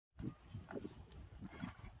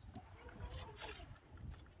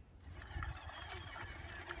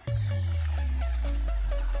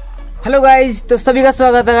Hello guys, तो सभी का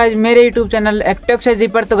स्वागत है गाइज मेरे यूट्यूब चैनल एक्टेक्सजी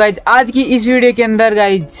पर। तो गाइज आज की इस वीडियो के अंदर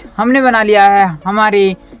गाइज हमने बना लिया है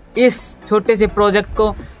हमारे इस छोटे से प्रोजेक्ट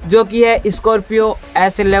को, जो कि है स्कॉर्पियो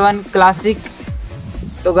S11 क्लासिक।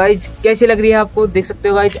 तो गाइज कैसी लग रही है आपको, देख सकते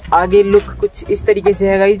हो गाइज आगे लुक कुछ इस तरीके से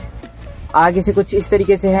है गाइज, आगे से कुछ इस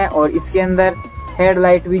तरीके से है और इसके अंदर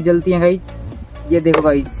हेडलाइट भी जलती है गाइज। ये देखो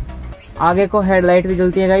गाइज, आगे को हेडलाइट भी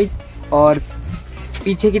जलती है गाइज और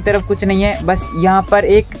पीछे की तरफ कुछ नहीं है, बस यहाँ पर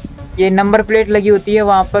एक ये नंबर प्लेट लगी होती है,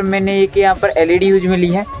 वहाँ पर मैंने एक यहाँ पर LED यूज में ली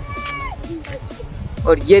है।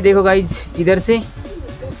 और ये देखो गाइज इधर से,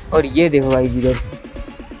 और ये देखो गाइज इधर से।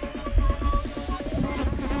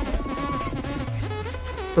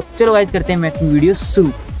 तो चलो गाइज करते हैं मैचिंग वीडियो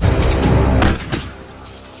शुरू।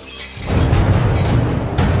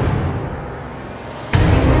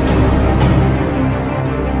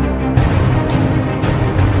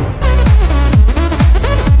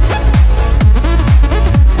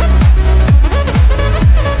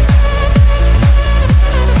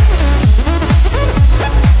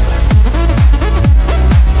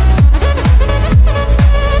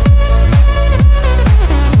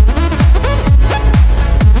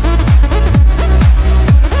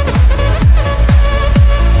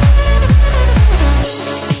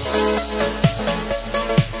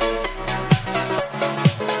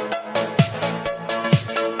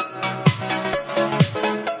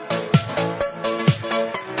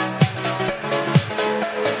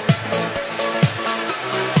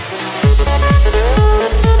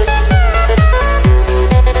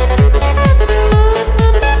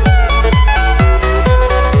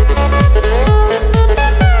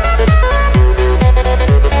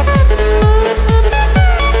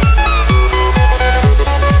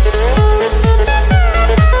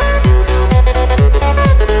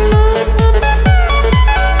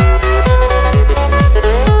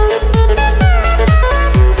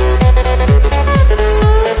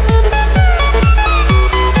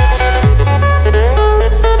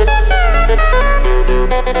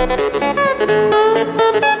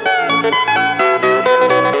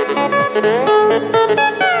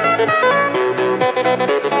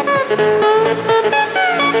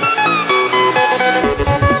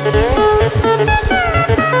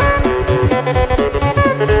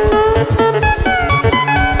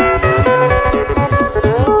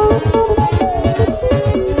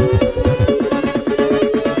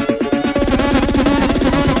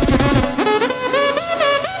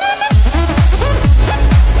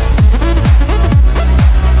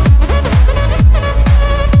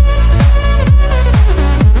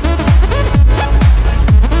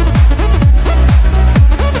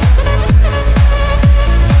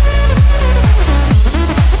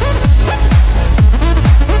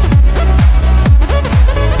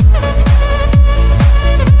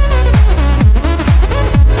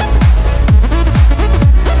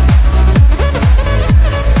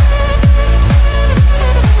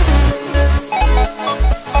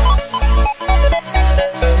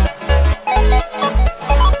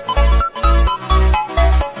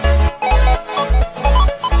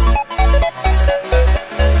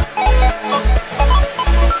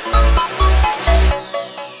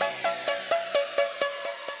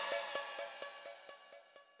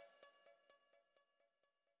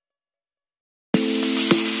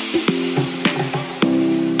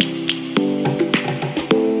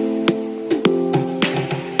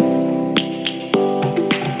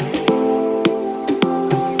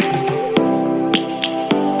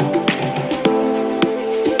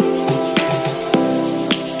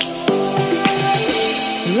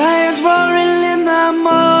 Lions roaring in the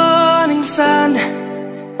morning sun,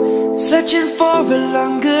 searching for a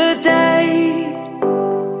longer day.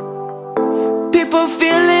 People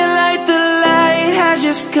feeling like the light has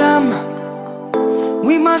just come.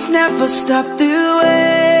 We must never stop the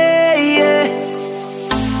way.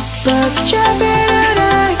 Birds chirping and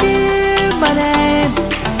I hear my name,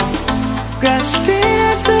 grasping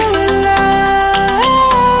into a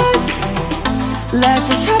life. Life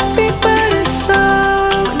is happy but it's so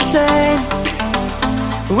insane.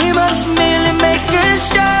 We must merely make a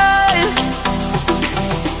start.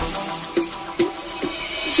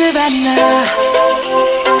 Savannah,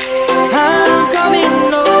 I'm coming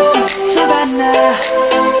home. Savannah,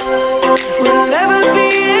 we'll never be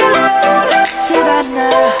alone.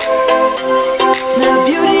 Savannah, the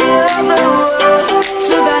beauty of the world.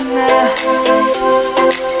 Savannah,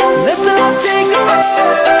 let's all take a walk.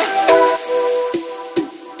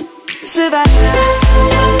 Savannah.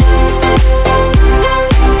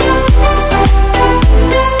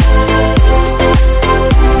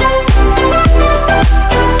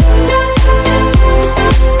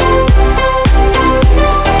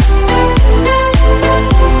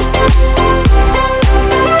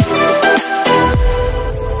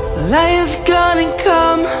 Lion's gonna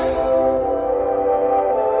come.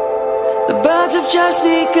 The birds have just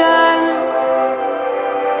begun.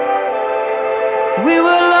 We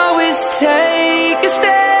will always take a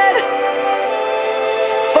stand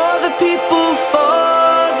for the people,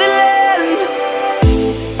 for the land.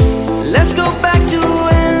 Let's go back to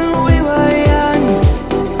when we were young.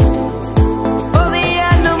 For the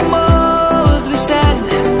animals we stand.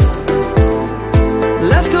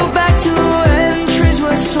 Let's go back to when trees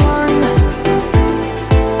were swung.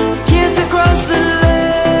 Kids across the land.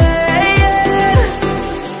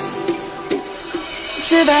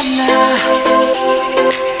 Savannah,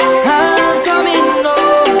 I'm coming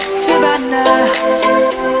home. Savannah,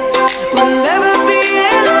 we'll never be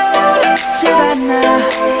alone. Savannah.